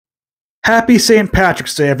Happy St.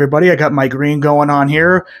 Patrick's Day, everybody. I got my green going on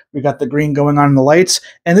here. We got the green going on in the lights.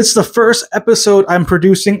 And this is the first episode I'm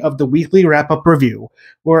producing of the weekly wrap up review,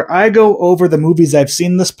 where I go over the movies I've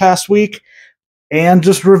seen this past week and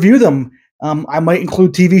just review them. I might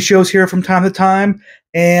include TV shows here from time to time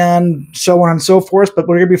and so on and so forth, but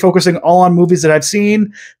we're going to be focusing all on movies that I've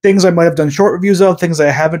seen, things I might have done short reviews of, things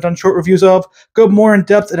I haven't done short reviews of, go more in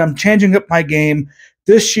depth, and I'm changing up my game.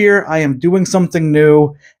 This year, I am doing something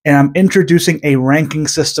new, and I'm introducing a ranking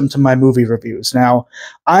system to my movie reviews. Now,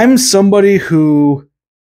 I'm somebody who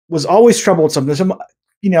was always troubled with something. There's some,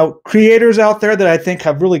 creators out there that I think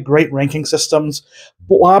have really great ranking systems.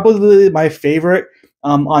 Probably my favorite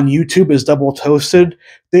on YouTube is Double Toasted.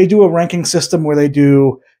 They do a ranking system where they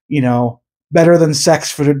do, better than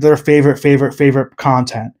sex for their favorite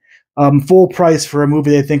content. Full price for a movie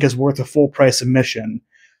they think is worth a full price admission.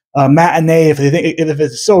 Matinee if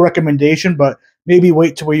it's still a recommendation, but maybe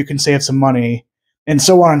wait to where you can save some money, and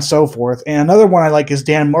so on and so forth. And another one I like is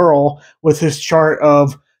Dan Murrell with his chart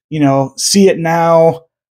of see it now,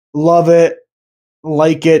 love it,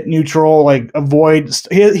 like it, neutral, like avoid.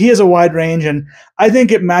 He has a wide range, and I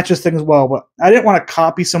think it matches things well. But I didn't want to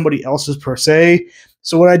copy somebody else's per se,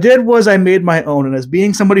 so what I did was I made my own. And as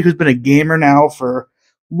being somebody who's been a gamer now for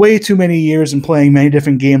way too many years and playing many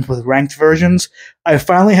different games with ranked versions, I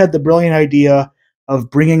finally had the brilliant idea of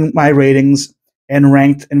bringing my ratings and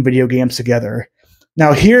ranked and video games together.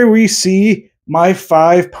 Now here we see my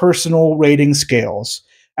 5 personal rating scales.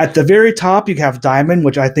 At the very top, you have Diamond,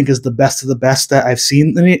 which I think is the best of the best that I've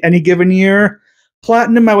seen in any given year.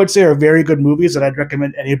 Platinum, I would say, are very good movies that I'd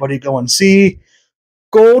recommend anybody go and see.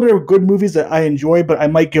 Gold are good movies that I enjoy, but I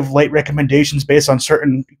might give light recommendations based on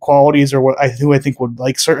certain qualities or who I think would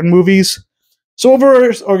like certain movies.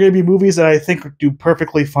 Silvers are going to be movies that I think do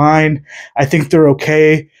perfectly fine. I think they're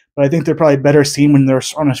okay, but I think they're probably better seen when they're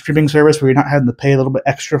on a streaming service where you're not having to pay a little bit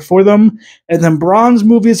extra for them. And then bronze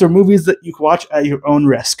movies are movies that you can watch at your own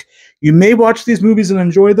risk. You may watch these movies and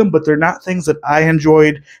enjoy them, but they're not things that I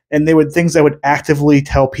enjoyed, and they would things I would actively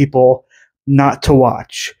tell people not to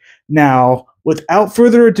watch. Now, without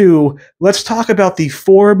further ado, let's talk about the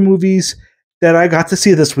 4 movies that I got to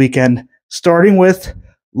see this weekend, starting with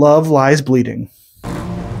Love Lies Bleeding.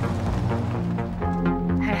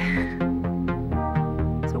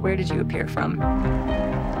 So where did you appear from?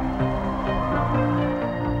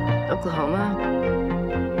 Oklahoma.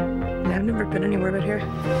 I've never been anywhere but here.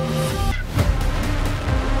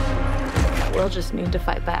 We'll just need to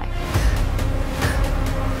fight back.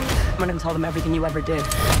 I'm gonna tell them everything you ever did.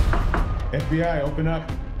 FBI, open up.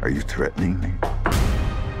 Are you threatening me?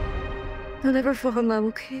 I'll never fall in love,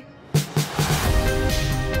 okay?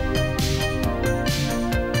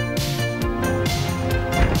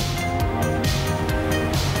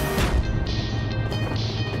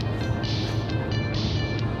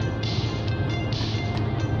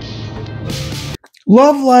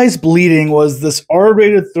 Love Lies Bleeding was this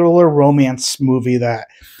R-rated thriller romance movie that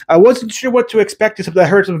I wasn't sure what to expect, except I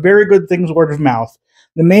heard some very good things word of mouth.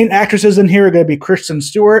 The main actresses in here are going to be Kristen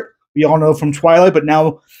Stewart, we all know from Twilight, but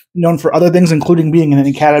now known for other things, including being an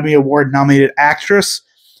Academy Award-nominated actress.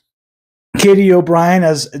 Katie O'Brien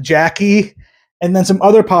as Jackie, and then some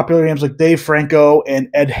other popular names like Dave Franco and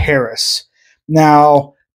Ed Harris.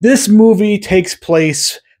 Now, this movie takes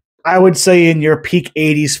place, I would say, in your peak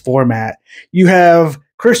 80s format. You have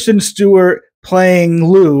Kristen Stewart playing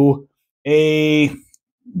Lou, a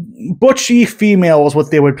butchy female is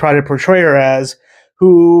what they would try to portray her as,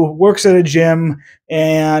 who works at a gym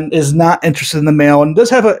and is not interested in the male and does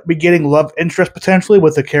have a beginning love interest potentially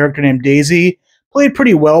with a character named Daisy, played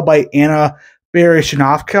pretty well by Anna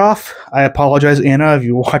Baryshnikov. I apologize, Anna, if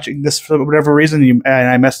you're watching this for whatever reason and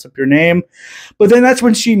I messed up your name. But then that's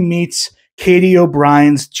when she meets Katie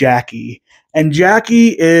O'Brien's Jackie. And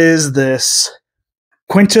Jackie is this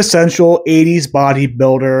quintessential 80s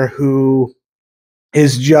bodybuilder who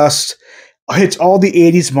is just hits all the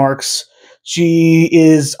 80s marks. She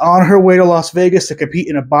is on her way to Las Vegas to compete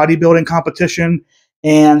in a bodybuilding competition,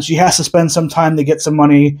 and she has to spend some time to get some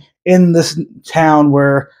money in this town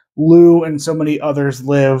where Lou and so many others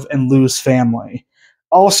live and Lou's family.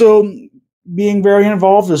 Also being very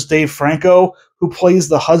involved is Dave Franco, who plays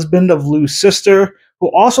the husband of Lou's sister,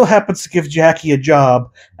 who also happens to give Jackie a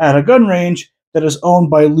job at a gun range that is owned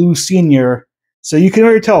by Lou Sr. So you can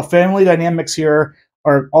already tell family dynamics here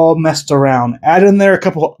are all messed around. Add in there a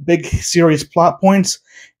couple big serious plot points,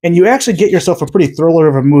 and you actually get yourself a pretty thriller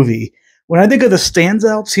of a movie. When I think of the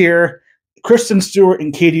standouts here, Kristen Stewart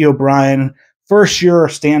and Katie O'Brien, first year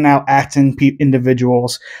standout acting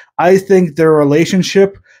individuals. I think their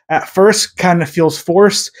relationship at first kind of feels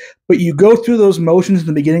forced, but you go through those motions in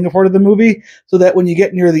the beginning part of the movie so that when you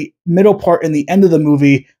get near the middle part and the end of the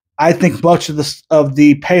movie, I think much of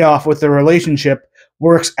the payoff with the relationship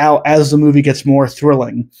works out as the movie gets more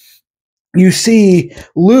thrilling. You see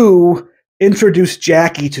Lou introduce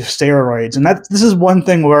Jackie to steroids, and this is one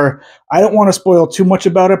thing where I don't want to spoil too much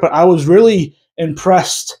about it, but I was really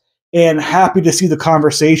impressed and happy to see the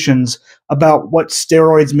conversations about what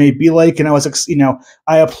steroids may be like. And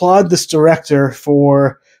I applaud this director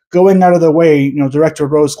for going out of the way, director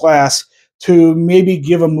Rose Glass, to maybe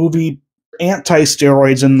give a movie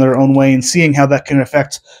anti-steroids in their own way and seeing how that can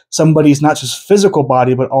affect somebody's not just physical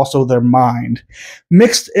body, but also their mind.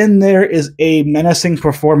 Mixed in there is a menacing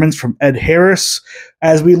performance from Ed Harris.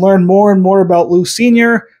 As we learn more and more about Lou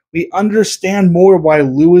Sr., we understand more why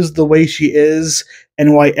Lou is the way she is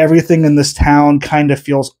and why everything in this town kind of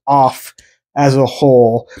feels off as a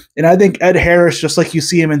whole. And I think Ed Harris, just like you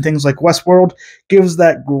see him in things like Westworld, gives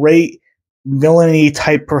that great villainy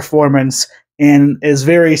type performance and is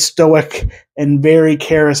very stoic and very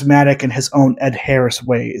charismatic in his own Ed Harris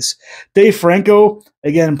ways. Dave Franco,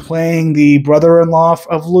 again, playing the brother-in-law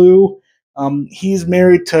of Lou. He's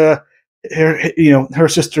married to her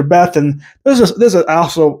sister Beth, and there's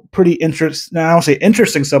also pretty interesting. Now I don't say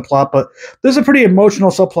interesting subplot, but there's a pretty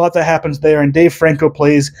emotional subplot that happens there. And Dave Franco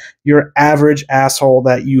plays your average asshole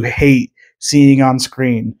that you hate seeing on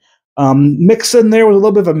screen. Mix in there with a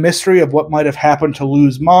little bit of a mystery of what might have happened to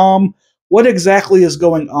Lou's mom, what exactly is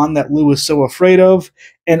going on that Lou is so afraid of,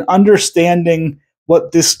 and understanding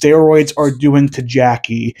what the steroids are doing to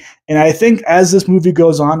Jackie. And I think as this movie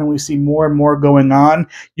goes on and we see more and more going on,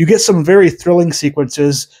 you get some very thrilling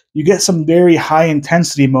sequences, you get some very high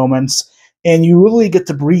intensity moments, and you really get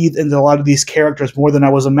to breathe into a lot of these characters more than I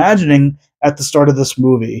was imagining at the start of this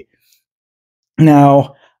movie.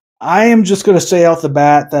 Now, I am just going to say out the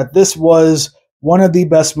bat that this was one of the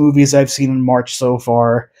best movies I've seen in March so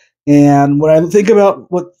far. And when I think about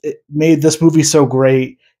what made this movie so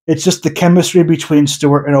great, it's just the chemistry between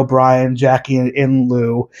Stewart and O'Brien, Jackie and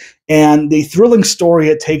Lou, and the thrilling story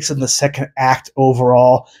it takes in the second act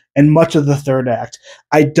overall and much of the third act.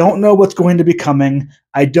 I don't know what's going to be coming.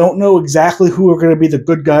 I don't know exactly who are going to be the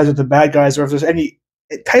good guys or the bad guys, or if there's any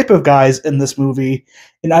type of guys in this movie,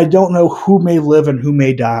 and I don't know who may live and who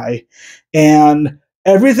may die. And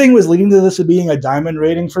everything was leading to this being a diamond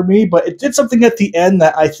rating for me, but it did something at the end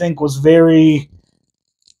that I think was very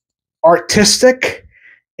artistic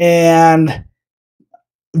and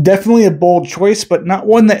definitely a bold choice, but not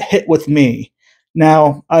one that hit with me.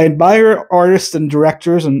 Now, I admire artists and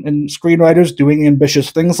directors and screenwriters doing ambitious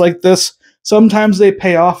things like this. Sometimes they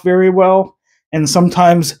pay off very well, and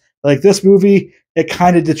sometimes, like this movie, it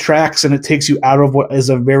kind of detracts and it takes you out of what is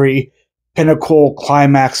a very pinnacle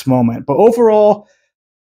climax moment. But overall,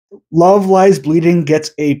 Love Lies Bleeding gets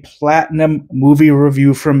a platinum movie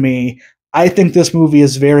review from me. I think this movie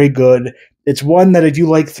is very good. It's one that if you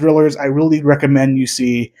like thrillers, I really recommend you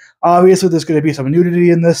see. Obviously, there's going to be some nudity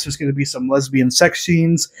in this. There's going to be some lesbian sex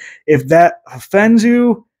scenes. If that offends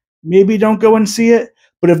you, maybe don't go and see it.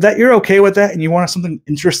 But if that you're okay with that and you want something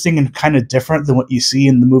interesting and kind of different than what you see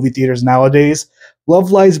in the movie theaters nowadays, Love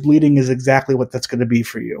Lies Bleeding is exactly what that's going to be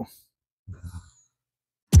for you.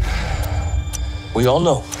 We all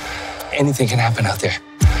know anything can happen out there.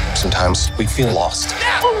 Sometimes we feel lost.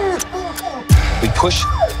 We push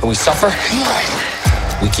and we suffer.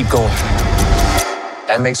 We keep going.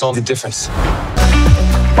 That makes all the difference.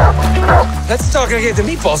 Let's talk and get the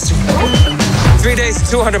meatballs too. 3 days,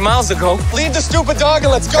 200 miles ago. Leave the stupid dog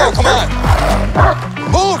and let's go. Come on.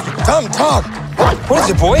 Move, dumb dog. What is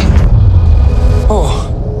it, boy?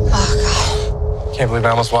 Oh. Oh, God. Can't believe I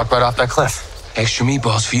almost walked right off that cliff. Extra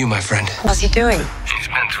meatballs for you, my friend. What's he doing? He's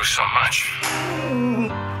been through so much.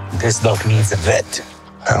 This dog needs a vet.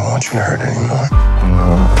 I don't want you to hurt anymore.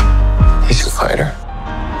 No. He's a fighter.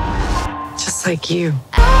 Just like you.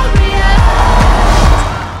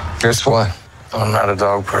 Guess what? I'm not a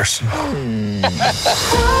dog person.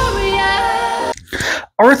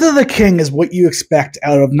 Arthur the King is what you expect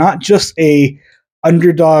out of not just a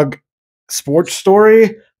underdog sports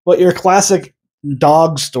story, but your classic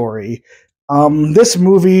dog story. This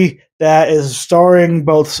movie that is starring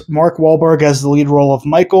both Mark Wahlberg as the lead role of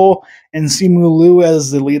Michael and Simu Liu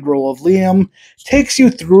as the lead role of Liam takes you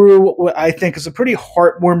through what I think is a pretty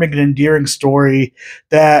heartwarming and endearing story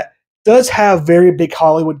that does have very big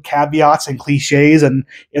Hollywood caveats and cliches, and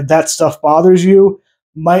if that stuff bothers you,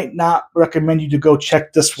 might not recommend you to go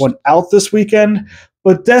check this one out this weekend,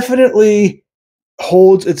 but definitely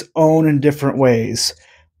holds its own in different ways.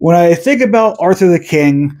 When I think about Arthur the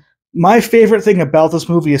King, my favorite thing about this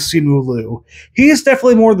movie is Simu Liu. He is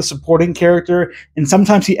definitely more the supporting character, and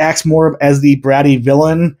sometimes he acts more as the bratty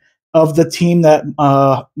villain of the team that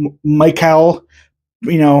Mike Howell,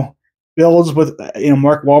 builds with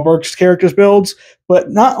Mark Wahlberg's characters builds.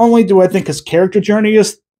 But not only do I think his character journey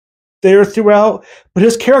is there throughout, but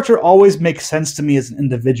his character always makes sense to me as an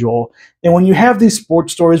individual. And when you have these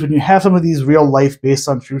sports stories, when you have some of these real life based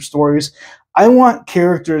on true stories, I want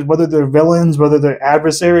characters, whether they're villains, whether they're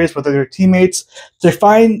adversaries, whether they're teammates, to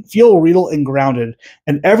feel real and grounded.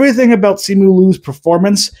 And everything about Simu Liu's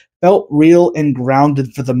performance felt real and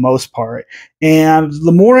grounded for the most part. And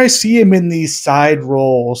the more I see him in these side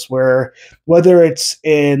roles, where whether it's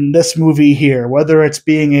in this movie here, whether it's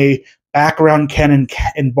being a background Ken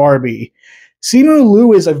in Barbie, Simu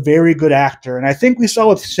Liu is a very good actor. And I think we saw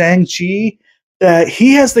with Shang-Chi that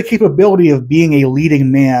he has the capability of being a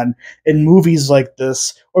leading man in movies like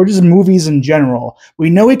this, or just movies in general. We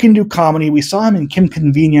know he can do comedy. We saw him in Kim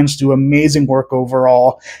Convenience do amazing work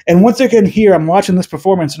overall. And once again here, I'm watching this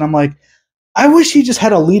performance and I'm like, I wish he just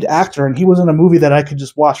had a lead actor and he was in a movie that I could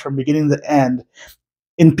just watch from beginning to end,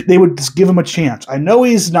 and they would just give him a chance. I know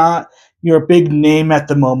he's not your big name at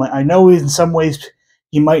the moment. I know in some ways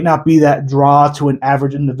he might not be that draw to an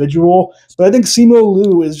average individual, but I think Simu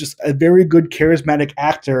Liu is just a very good, charismatic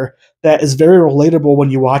actor that is very relatable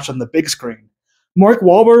when you watch on the big screen. Mark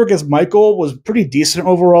Wahlberg as Michael was pretty decent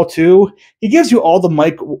overall too. He gives you all the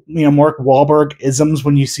Mark Wahlberg isms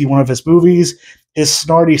when you see one of his movies. His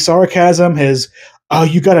snarty sarcasm, his "oh,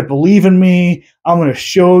 you gotta believe in me, I'm gonna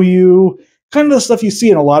show you," kind of the stuff you see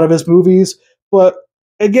in a lot of his movies. But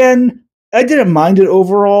again, I didn't mind it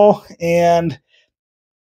overall, and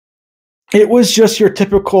it was just your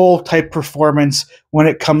typical type performance when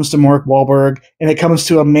it comes to Mark Wahlberg and it comes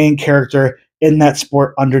to a main character in that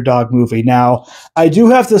sport underdog movie. Now, I do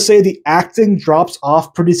have to say the acting drops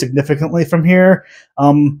off pretty significantly from here.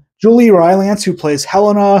 Julie Rylance, who plays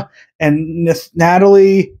Helena, and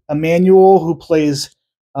Natalie Emmanuel, who plays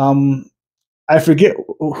I forget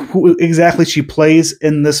who exactly she plays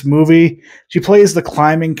in this movie. She plays the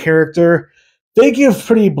climbing character. They give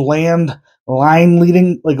pretty bland line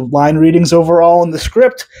readings overall, and the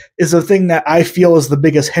script is the thing that I feel is the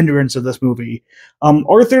biggest hindrance of this movie.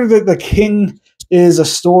 Arthur the King is a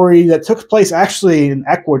story that took place actually in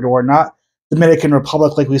Ecuador, not Dominican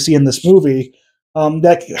Republic like we see in this movie.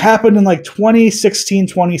 That happened in like 2016,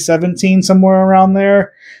 2017, somewhere around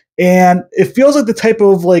there. And it feels like the type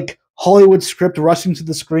of like Hollywood script rushing to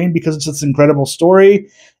the screen because it's this incredible story,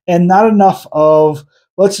 and not enough of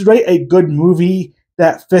let's write a good movie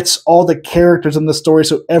that fits all the characters in the story,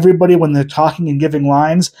 so everybody, when they're talking and giving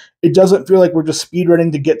lines, it doesn't feel like we're just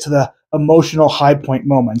speedrunning to get to the emotional high point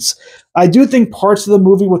moments. I do think parts of the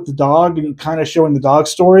movie with the dog and kind of showing the dog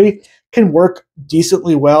story can work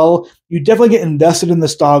decently well. You definitely get invested in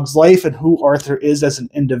this dog's life and who Arthur is as an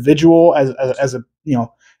individual,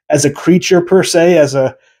 as a creature per se, as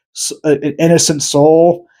an innocent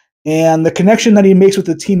soul, and the connection that he makes with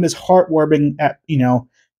the team is heartwarming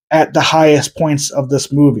at the highest points of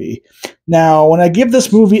this movie. Now, when I give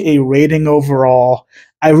this movie a rating overall,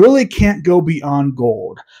 I really can't go beyond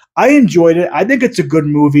gold. I enjoyed it. I think it's a good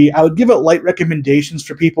movie. I would give it light recommendations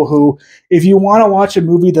for people who, if you want to watch a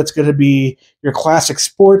movie that's going to be your classic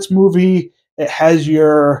sports movie, it has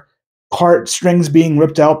your heartstrings being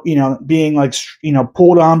ripped out, being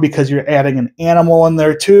pulled on because you're adding an animal in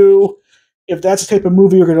there too. If that's the type of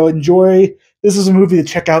movie you're going to enjoy, this is a movie to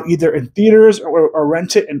check out either in theaters or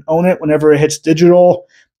rent it and own it whenever it hits digital.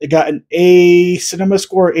 It got an A cinema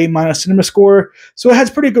score, A- cinema score, so it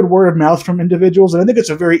has pretty good word of mouth from individuals, and I think it's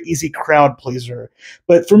a very easy crowd pleaser.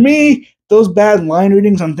 But for me, those bad line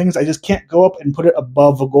readings on things, I just can't go up and put it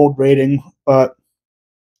above a gold rating. But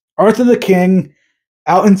Arthur the King,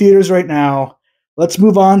 out in theaters right now. Let's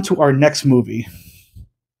move on to our next movie.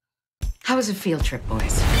 How was a field trip,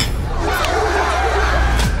 boys?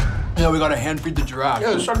 Yeah, we got to hand feed the giraffe.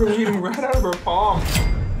 Yeah, the sucker was eating right out of her palm.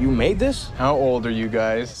 You made this? How old are you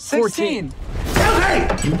guys? 16.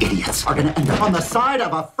 You idiots are gonna end up on the side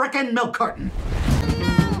of a frickin' milk carton.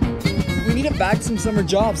 We need to bag some summer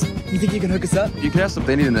jobs. You think you can hook us up? You could ask if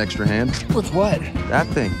they need an extra hand. With what? That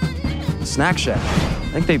thing. The snack shack.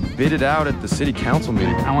 I think they bid it out at the city council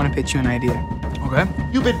meeting. I want to pitch you an idea. Okay.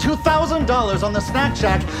 You bid $2,000 on the snack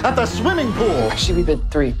shack at the swimming pool. Actually, we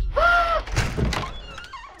bid 3.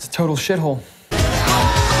 It's a total shithole.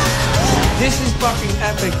 This is fucking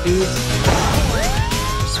epic, dude.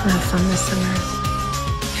 Just want to have fun this summer.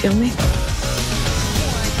 Feel me?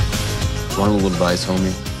 Want a little advice,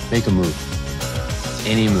 homie? Make a move.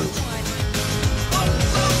 Any move.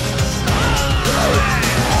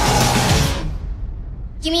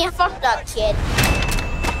 Give me a fucked up, kid.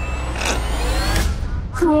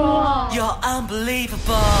 You're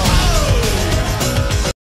unbelievable.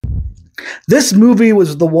 This movie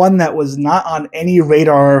was the one that was not on any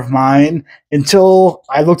radar of mine until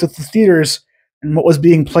I looked at the theaters and what was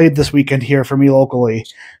being played this weekend here for me locally.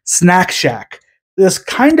 Snack Shack. This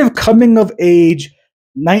kind of coming of age,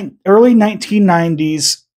 early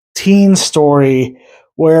 1990s teen story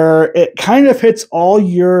where it kind of hits all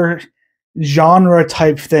your genre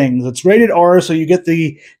type things. It's rated R, so you get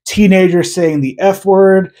the teenagers saying the F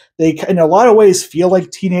word. They, in a lot of ways, feel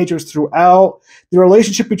like teenagers throughout. The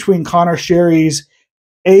relationship between Connor Sherry's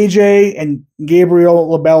AJ and Gabriel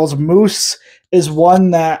LaBelle's Moose is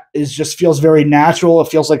one that just feels very natural. It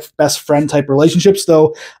feels like best friend type relationships,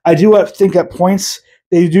 though I do think at points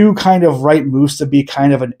they do kind of write Moose to be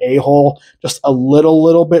kind of an a-hole, just a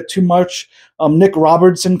little bit too much. Nick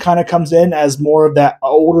Robertson kind of comes in as more of that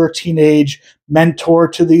older teenage mentor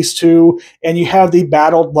to these two, and you have the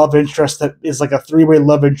battled love interest that is like a three-way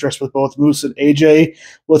love interest with both Moose and AJ,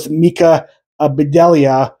 with Mika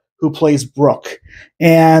Bedelia, who plays Brooke.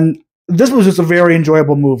 And this was just a very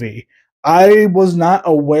enjoyable movie. I was not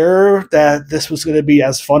aware that this was going to be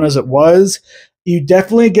as fun as it was. You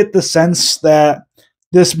definitely get the sense that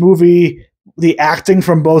this movie, the acting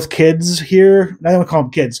from both kids here, I don't call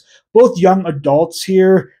them kids, both young adults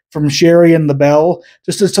here from Sherry and LaBelle,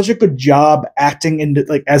 just does such a good job acting into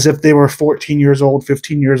like as if they were 14 years old,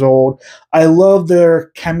 15 years old. I love their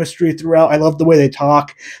chemistry throughout. I love the way they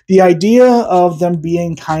talk. The idea of them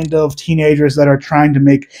being kind of teenagers that are trying to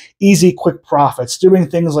make easy, quick profits, doing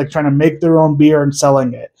things like trying to make their own beer and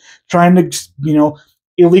selling it, trying to,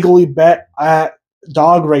 illegally bet at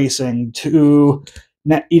dog racing, to,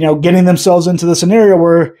 getting themselves into the scenario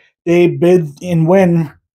where they bid and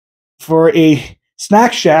win for a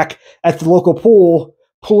snack shack at the local pool,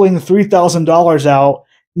 pulling $3,000 out,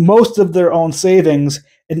 most of their own savings,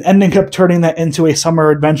 and ending up turning that into a summer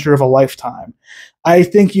adventure of a lifetime. I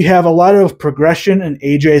think you have a lot of progression in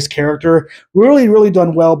AJ's character, really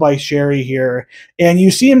done well by Sherry here. And you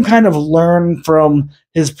see him kind of learn from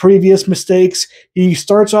his previous mistakes. He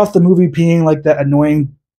starts off the movie being like that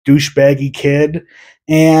annoying douchebaggy kid.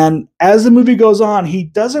 And as the movie goes on, he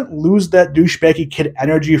doesn't lose that douchebaggy kid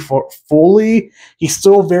energy fully. He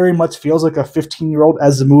still very much feels like a 15-year-old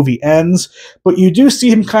as the movie ends. But you do see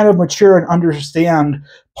him kind of mature and understand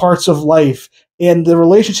parts of life. And the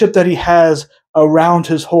relationship that he has around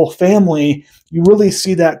his whole family, you really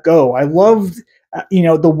see that go. I loved,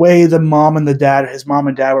 the way his mom and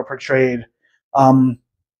dad were portrayed.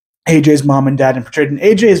 AJ's mom and dad and portrayed. And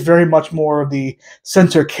AJ is very much more of the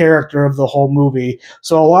center character of the whole movie.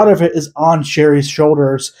 So a lot of it is on Sherry's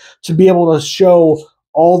shoulders to be able to show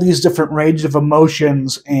all these different ranges of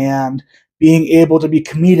emotions and being able to be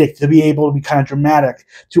comedic, to be able to be kind of dramatic,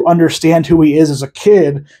 to understand who he is as a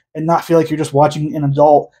kid and not feel like you're just watching an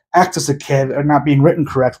adult act as a kid or not being written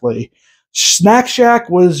correctly. Snack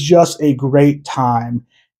Shack was just a great time.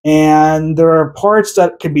 And there are parts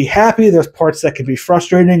that can be happy, there's parts that can be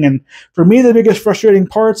frustrating, and for me the biggest frustrating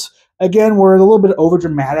parts, again, were a little bit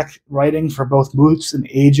overdramatic writing for both Moose and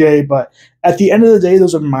AJ, but at the end of the day,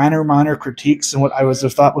 those are minor critiques and what I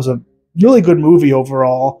thought was a really good movie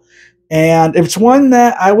overall. And it's one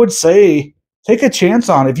that I would say take a chance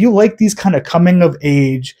on. If you like these kind of coming of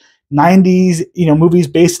age 90s, movies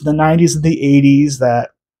based in the 90s and the 80s that,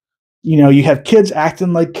 you have kids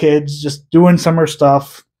acting like kids, just doing summer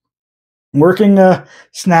stuff, working a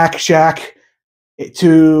snack shack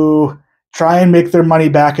to try and make their money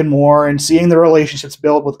back and more, and seeing the relationships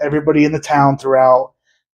build with everybody in the town throughout.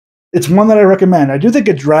 It's one that I recommend. I do think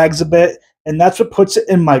it drags a bit, and that's what puts it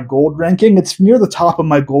in my gold ranking. It's near the top of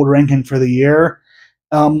my gold ranking for the year.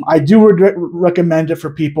 I do recommend it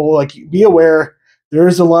for people. Like, be aware,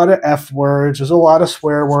 there's a lot of F words, there's a lot of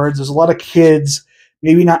swear words, there's a lot of kids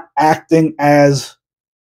maybe not acting as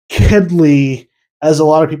kidly as a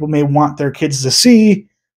lot of people may want their kids to see.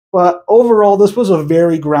 But overall, this was a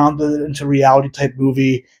very grounded into reality type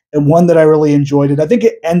movie, and one that I really enjoyed. And I think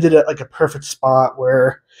it ended at like a perfect spot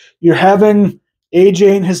where you're having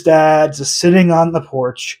AJ and his dad just sitting on the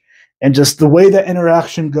porch, and just the way that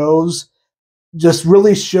interaction goes just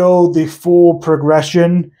really show the full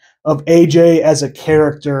progression of AJ as a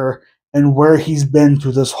character and where he's been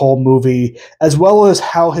through this whole movie, as well as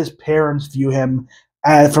how his parents view him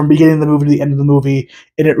from beginning of the movie to the end of the movie.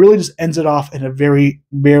 And it really just ends it off in a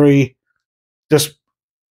very just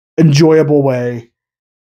enjoyable way.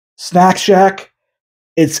 Snack Shack,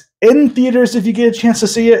 it's in theaters if you get a chance to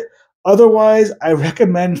see it. Otherwise, I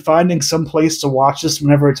recommend finding some place to watch this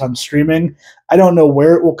whenever it's on streaming. I don't know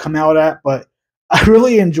where it will come out at, but I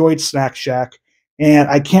really enjoyed Snack Shack, and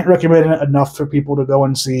I can't recommend it enough for people to go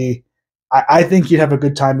and see. I think you'd have a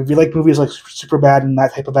good time if you like movies like Superbad and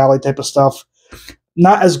that type of alley type of stuff.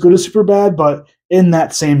 Not as good as Superbad, but in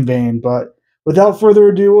that same vein. But without further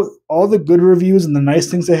ado, all the good reviews and the nice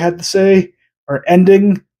things they had to say are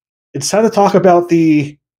ending. It's time to talk about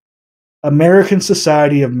the American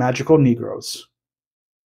Society of Magical Negros.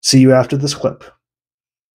 See you after this clip.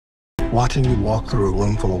 Watching you walk through a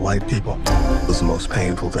room full of white people was the most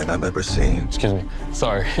painful thing I've ever seen. Excuse me.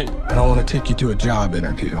 Sorry. I don't want to take you to a job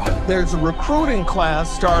interview. There's a recruiting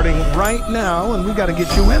class starting right now, and we got to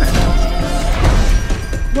get you in it.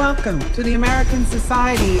 Welcome to the American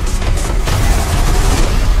Society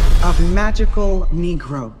of Magical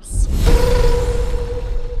Negros.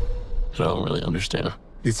 I don't really understand.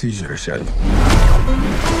 It's easier to say.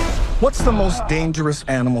 What's the most dangerous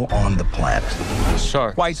animal on the planet?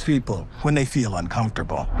 Shark. White people, when they feel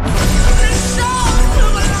uncomfortable.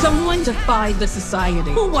 Someone defied the society.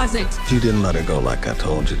 Who was it? If you didn't let her go like I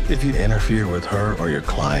told you, if you interfere with her or your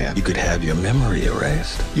client, you could have your memory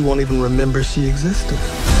erased. You won't even remember she existed.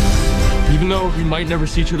 Even though we might never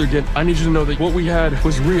see each other again, I need you to know that what we had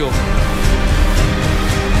was real.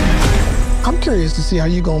 I'm curious to see how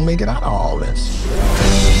you gonna make it out of all this.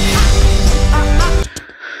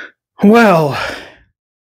 Well,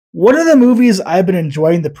 one of the movies I've been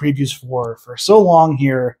enjoying the previews for so long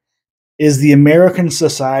here is the American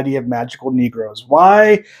Society of Magical Negros.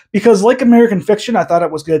 Why? Because like American Fiction, I thought it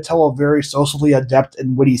was going to tell a very socially adept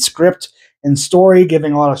and witty script and story,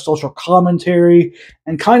 giving a lot of social commentary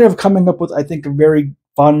and kind of coming up with, I think, a very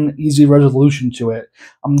fun, easy resolution to it.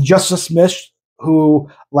 Justice Smith, who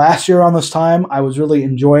last year on this time I was really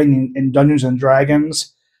enjoying in Dungeons and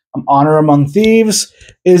Dragons, Honor Among Thieves,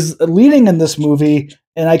 is leading in this movie,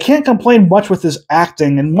 and I can't complain much with his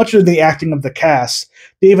acting and much of the acting of the cast.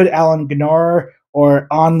 David Allen Gunnar or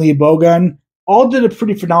Onley Bogan all did a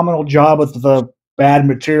pretty phenomenal job with the bad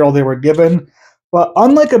material they were given. But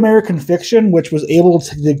unlike American Fiction, which was able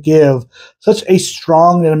to give such a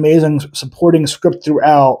strong and amazing supporting script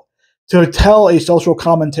throughout, to tell a social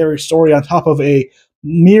commentary story on top of a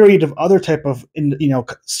myriad of other type of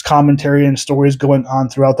commentary and stories going on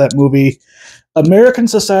throughout that movie, American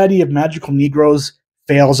Society of Magical Negros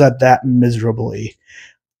fails at that miserably.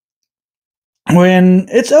 When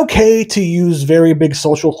it's okay to use very big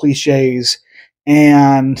social cliches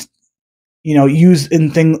and use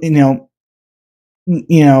in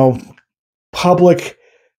public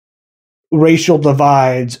racial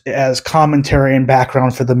divides as commentary and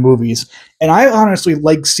background for the movies. And I honestly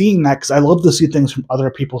like seeing that because I love to see things from other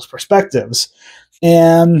people's perspectives.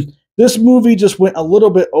 And this movie just went a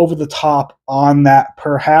little bit over the top on that,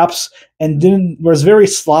 perhaps, and was very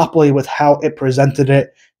sloppy with how it presented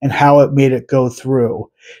it and how it made it go through.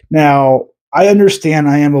 Now, I understand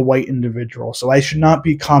I am a white individual, so I should not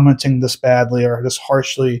be commenting this badly or this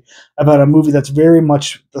harshly about a movie that's very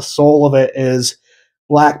much the soul of it is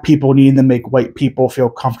Black people needing to make white people feel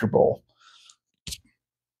comfortable.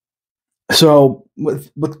 So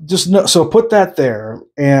so put that there,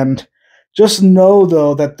 and just know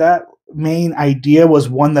though that main idea was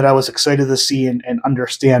one that I was excited to see and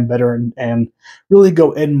understand better and really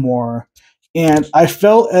go in more. And I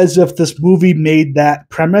felt as if this movie made that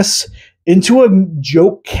premise into a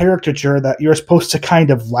joke caricature that you're supposed to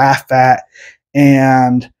kind of laugh at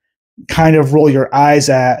and kind of roll your eyes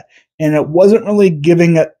at. And it wasn't really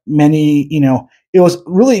giving it many, it was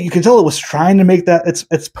really, you can tell it was trying to make that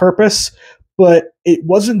its purpose, but it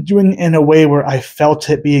wasn't doing it in a way where I felt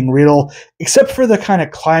it being real, except for the kind of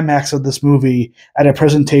climax of this movie at a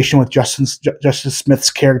presentation with Justice Smith's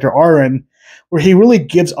character, Aaron, where he really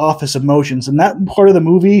gives off his emotions. And that part of the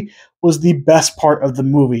movie was the best part of the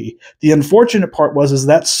movie. The unfortunate part was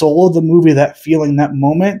that soul of the movie, that feeling, that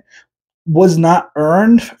moment, was not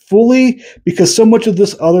earned fully because so much of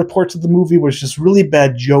this other parts of the movie was just really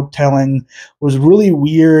bad joke telling, was really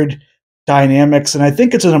weird dynamics. And I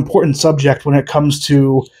think it's an important subject when it comes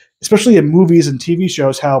to, especially in movies and TV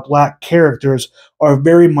shows, how Black characters are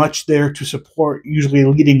very much there to support usually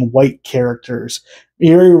leading white characters.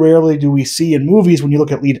 Very rarely do we see in movies, when you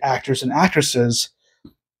look at lead actors and actresses,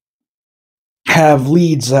 have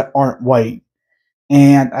leads that aren't white.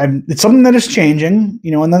 And it's something that is changing,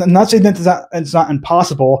 and I'm not saying that it's not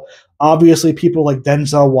impossible. Obviously, people like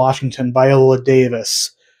Denzel Washington, Viola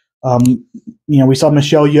Davis, we saw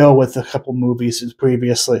Michelle Yeoh with a couple movies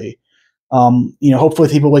previously. Hopefully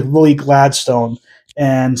people like Lily Gladstone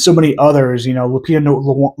and so many others, Lupita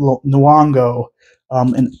Nyong'o,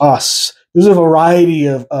 and Us. There's a variety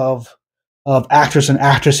of actors and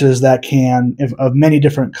actresses that of many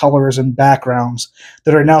different colors and backgrounds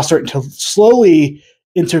that are now starting to slowly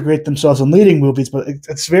integrate themselves in leading movies, but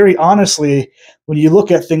it's very honestly, when you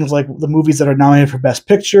look at things like the movies that are nominated for Best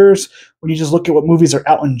Pictures, when you just look at what movies are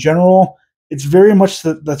out in general, it's very much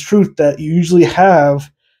the truth that you usually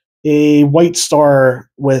have a white star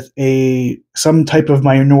with some type of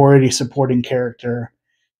minority supporting character.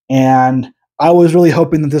 And I was really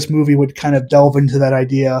hoping that this movie would kind of delve into that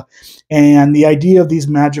idea, and the idea of these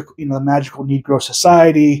magical, the magical Negro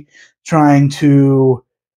society trying to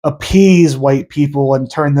appease white people and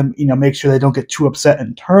turn them, make sure they don't get too upset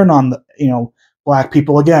and turn on the, black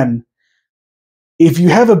people again. If you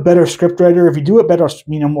have a better scriptwriter, if you do it better,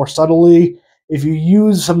 more subtly, if you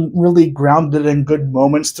use some really grounded and good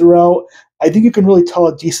moments throughout, I think you can really tell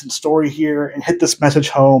a decent story here and hit this message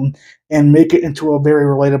home and make it into a very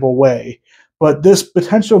relatable way. But this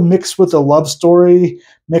potential mixed with a love story,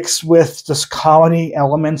 mixed with just comedy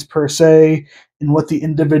elements per se, and what the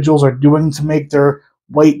individuals are doing to make their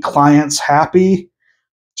white clients happy,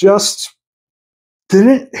 just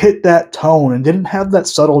didn't hit that tone and didn't have that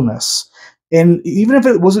subtleness. And even if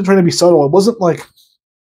it wasn't trying to be subtle, it wasn't like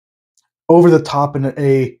over the top in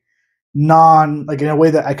a in a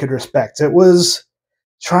way that I could respect. It was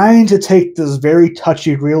trying to take this very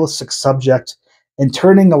touchy, realistic subject and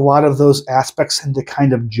turning a lot of those aspects into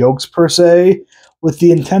kind of jokes per se, with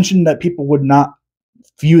the intention that people would not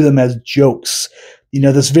view them as jokes.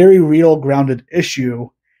 This very real, grounded issue,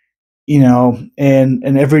 in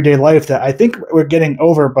everyday life that I think we're getting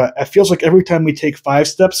over, but it feels like every time we take 5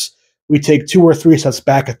 steps, we take 2 or 3 steps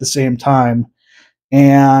back at the same time.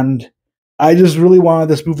 And I just really wanted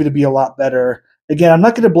this movie to be a lot better. Again, I'm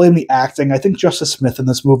not going to blame the acting. I think Justice Smith in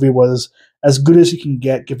this movie was as good as you can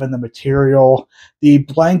get given the material. The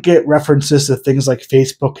blanket references to things like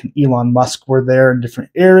Facebook and Elon Musk were there in different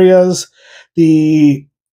areas.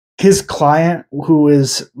 His client, who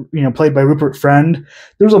is played by Rupert Friend,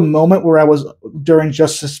 there was a moment where I was, during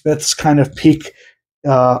Justice Smith's kind of peak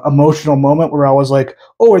emotional moment, where I was like,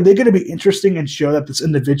 oh, are they going to be interesting and show that this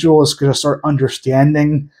individual is going to start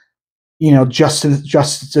understanding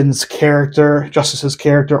Justice's character,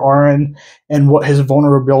 Aaron, and what his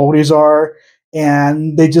vulnerabilities are,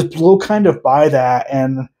 and they just blow kind of by that.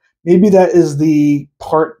 And maybe that is the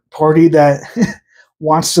party that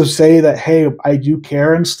wants to say that, hey, I do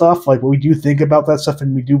care and stuff, like we do think about that stuff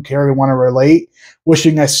and we do care and want to relate,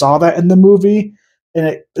 wishing I saw that in the movie.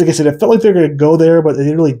 And like I said, it felt like they're going to go there, but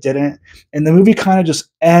they really didn't. And the movie kind of just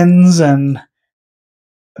ends, and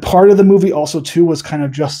part of the movie also too was kind of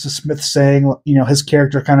Justice Smith saying, his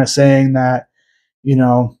character kind of saying that,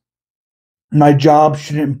 my job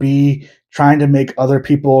shouldn't be trying to make other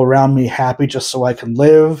people around me happy just so I can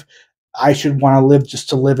live. I should want to live just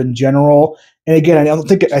to live in general. And again,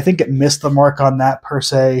 I think it missed the mark on that per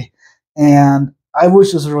se. And I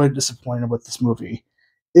was just really disappointed with this movie.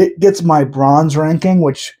 It gets my bronze ranking,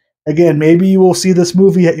 which again, maybe you will see this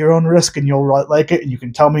movie at your own risk and you'll like it and you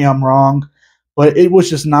can tell me I'm wrong. But it was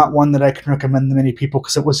just not one that I can recommend to many people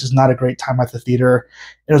because it was just not a great time at the theater.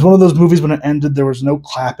 It was one of those movies when it ended, there was no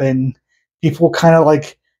clapping. People kind of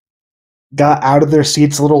like got out of their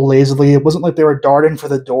seats a little lazily. It wasn't like they were darting for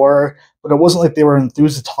the door, but it wasn't like they were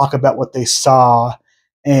enthused to talk about what they saw.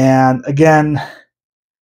 And again,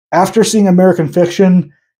 after seeing American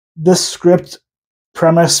Fiction, this script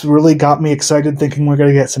premise really got me excited, thinking we're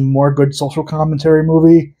going to get some more good social commentary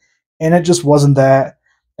movie, and it just wasn't that.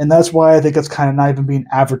 And that's why I think it's kind of not even being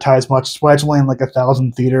advertised much. That's why it's only in like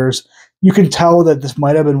 1,000 theaters. You can tell that this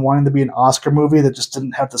might have been wanting to be an Oscar movie that just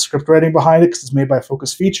didn't have the script writing behind it because it's made by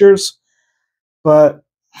Focus Features. But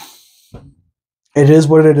it is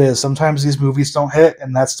what it is. Sometimes these movies don't hit,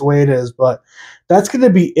 and that's the way it is. But that's going to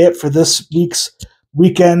be it for this week's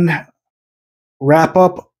weekend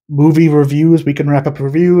wrap-up movie reviews, weekend wrap-up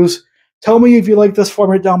reviews. Tell me if you like this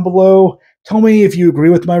format down below. Tell me if you agree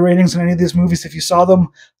with my ratings on any of these movies if you saw them.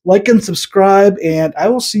 Like and subscribe, and I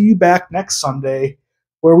will see you back next Sunday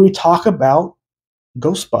where we talk about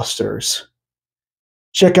Ghostbusters.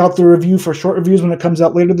 Check out the review for short reviews when it comes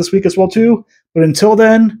out later this week as well too. But until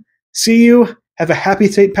then, see you. Have a happy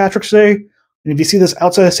St. Patrick's Day. And if you see this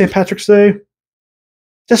outside of St. Patrick's Day,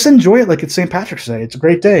 just enjoy it like it's St. Patrick's Day. It's a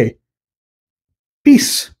great day.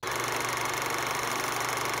 Peace.